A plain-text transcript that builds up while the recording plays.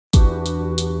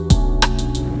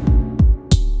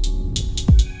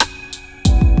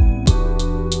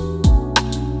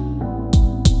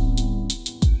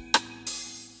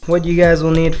what you guys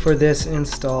will need for this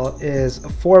install is a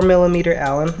 4mm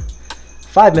Allen,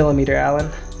 5mm Allen,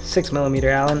 6mm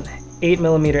Allen,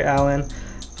 8mm Allen.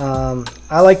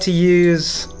 I like to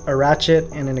use a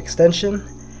ratchet and an extension.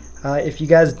 If you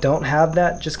guys don't have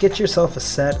that, just get yourself a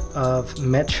set of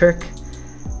metric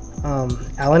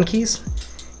Allen keys.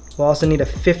 We'll also need a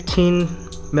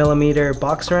 15mm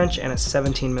box wrench and a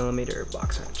 17mm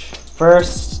box wrench.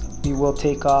 First, you will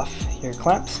take off your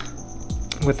clamps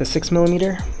with the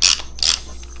 6mm.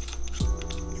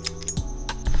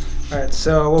 Alright,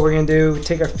 so what we're going to do,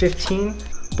 take our 15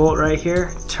 bolt right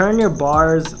here, turn your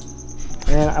bars,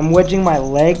 and I'm wedging my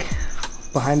leg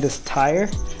behind this tire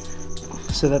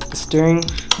so that the steering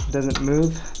doesn't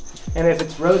move. And if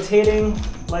it's rotating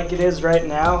like it is right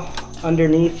now,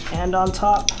 underneath and on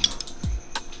top,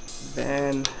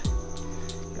 then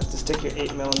you have to stick your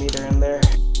 8mm in there.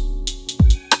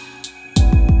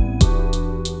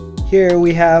 Here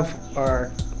we have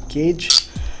our gauge.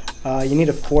 You need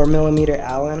a 4mm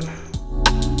Allen.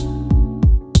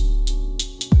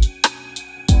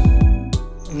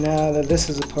 Now that this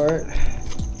is apart,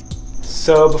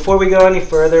 so before we go any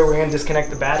further, we're going to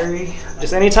disconnect the battery.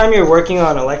 Just anytime you're working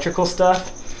on electrical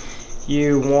stuff,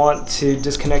 you want to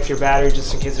disconnect your battery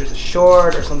just in case there's a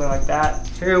short or something like that.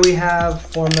 Here we have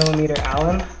 4mm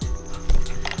Allen,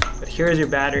 but here's your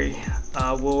battery.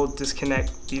 We'll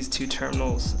disconnect these two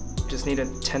terminals. Just need a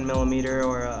 10mm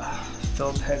or a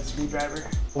Phillips head screwdriver.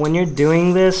 When you're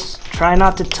doing this, try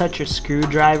not to touch your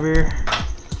screwdriver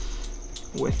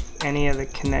with any of the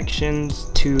connections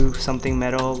to something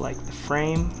metal like the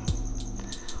frame,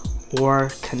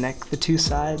 or connect the two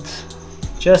sides.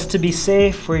 Just to be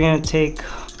safe, we're going to take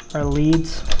our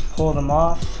leads, pull them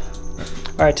off.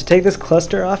 Alright, to take this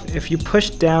cluster off, if you push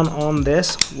down on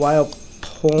this while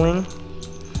pulling,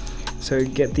 so you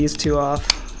get these two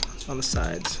off on the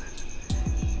sides,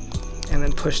 and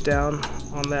then push down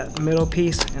on that middle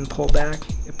piece and pull back,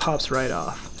 it pops right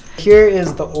off. Here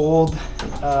is the old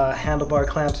handlebar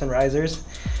clamps and risers,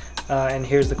 and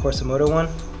here's the Corsa Moto one.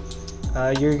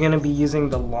 You're going to be using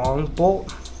the long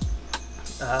bolt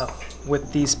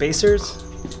with these spacers.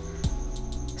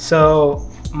 So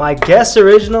my guess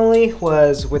originally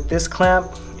was with this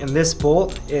clamp and this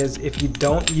bolt is if you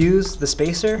don't use the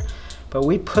spacer, but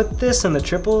we put this in the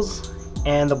triples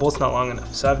and the bolt's not long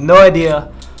enough. So I have no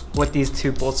idea what these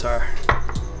two bolts are.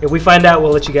 If we find out,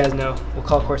 we'll let you guys know. We'll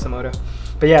call Corsa Moto.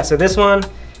 But yeah, so this one,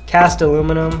 cast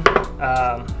aluminum.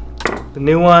 The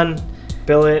new one,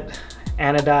 billet,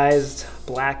 anodized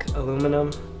black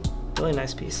aluminum. Really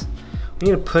nice piece. We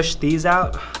need to push these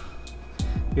out.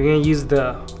 You're gonna use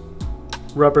the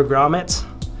rubber grommets,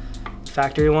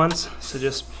 factory ones. So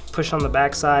just push on the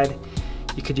back side.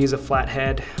 You could use a flat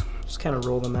head. Just kind of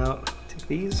roll them out. Take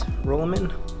these, roll them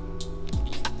in.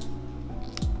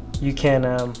 You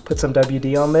can put some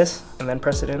WD on this and then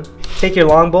press it in. Take your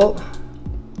long bolt,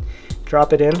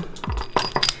 drop it in,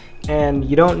 and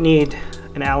you don't need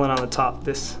an Allen on the top.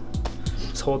 This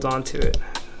just holds on to it.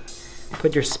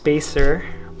 Put your spacer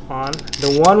on.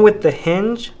 The one with the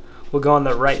hinge will go on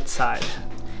the right side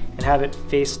and have it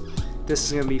face, this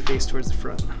is going to be faced towards the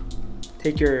front.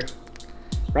 Take your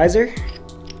riser,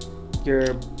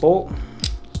 your bolt,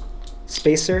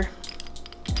 spacer,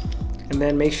 and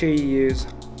then make sure you use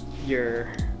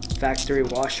your factory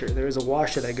washer. There is a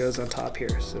washer that goes on top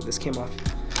here, so this came off.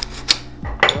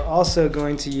 We're also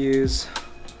going to use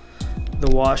the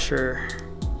washer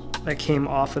that came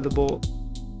off of the bolt.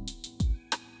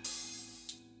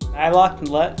 Nylock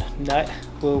nut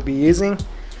we'll be using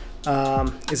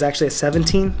is actually a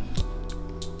 17,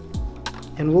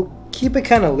 and we'll keep it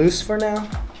kind of loose for now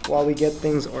while we get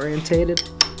things orientated.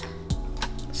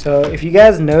 So if you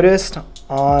guys noticed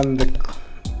on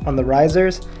the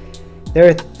risers, there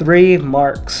are 3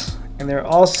 marks, and there are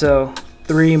also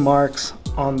 3 marks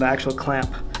on the actual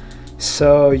clamp.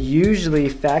 So usually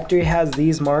factory has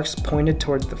these marks pointed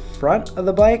towards the front of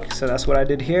the bike, so that's what I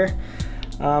did here.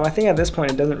 I think at this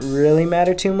point it doesn't really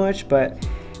matter too much, but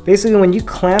basically when you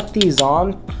clamp these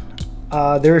on,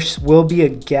 there will be a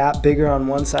gap bigger on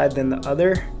one side than the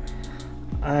other,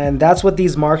 and that's what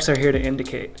these marks are here to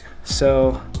indicate.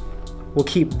 So we'll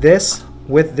keep this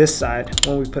with this side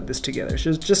when we put this together.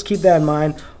 So just keep that in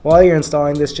mind while you're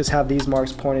installing this. Just have these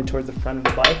marks pointed towards the front of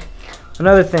the bike.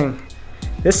 Another thing,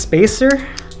 this spacer,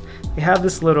 you have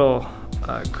this little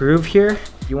groove here.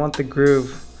 You want the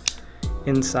groove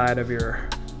inside of your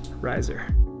riser.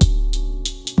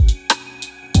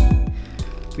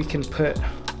 We can put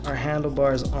our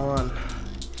handlebars on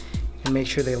and make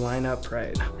sure they line up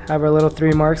right. Have our little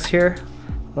 3 marks here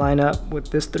line up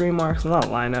with this 3 marks. Not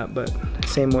line up, but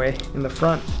same way in the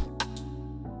front.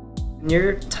 When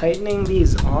you're tightening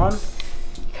these on,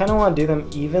 you kind of want to do them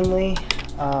evenly.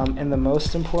 And the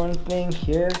most important thing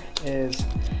here is,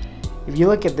 if you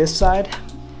look at this side,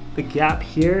 the gap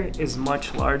here is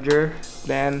much larger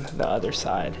than the other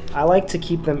side. I like to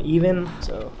keep them even,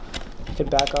 so you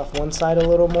could back off one side a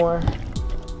little more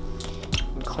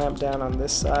and clamp down on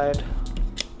this side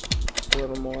a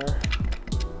little more.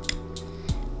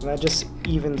 And that just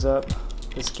evens up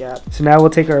this gap. So now we'll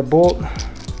take our bolt,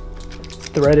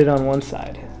 thread it on one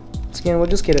side. So again, we'll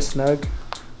just get it snug.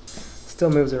 Still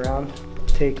moves around.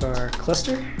 Take our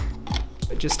cluster,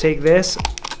 but just take this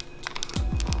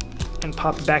and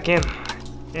pop it back in.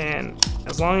 And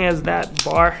as long as that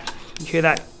bar, you hear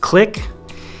that click,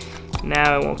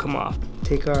 now it won't come off.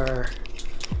 Take our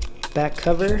back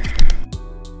cover.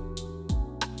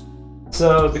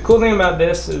 So the cool thing about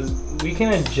this is we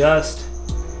can adjust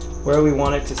where we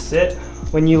want it to sit.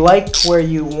 When you like where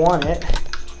you want it,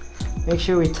 make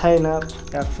sure we tighten up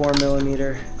that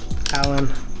 4mm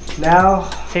Allen. Now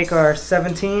take our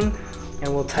 17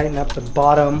 and we'll tighten up the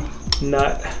bottom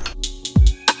nut.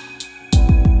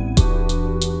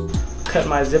 Cut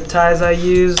my zip ties I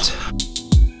used.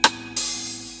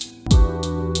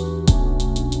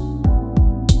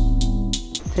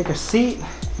 Take a seat.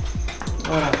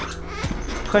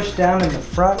 Push down in the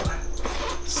front,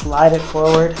 slide it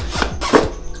forward.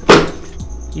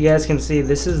 You guys can see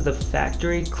this is the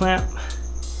factory clamp,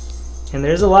 and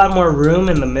there's a lot more room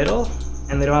in the middle,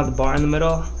 and they don't have the bar in the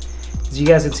middle. As you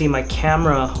guys can see, my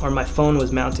camera or my phone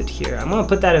was mounted here. I'm gonna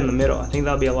put that in the middle. I think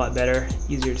that'll be a lot better,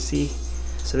 easier to see.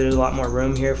 So there's a lot more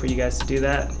room here for you guys to do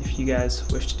that if you guys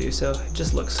wish to do so. It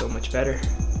just looks so much better.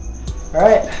 All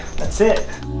right, that's it.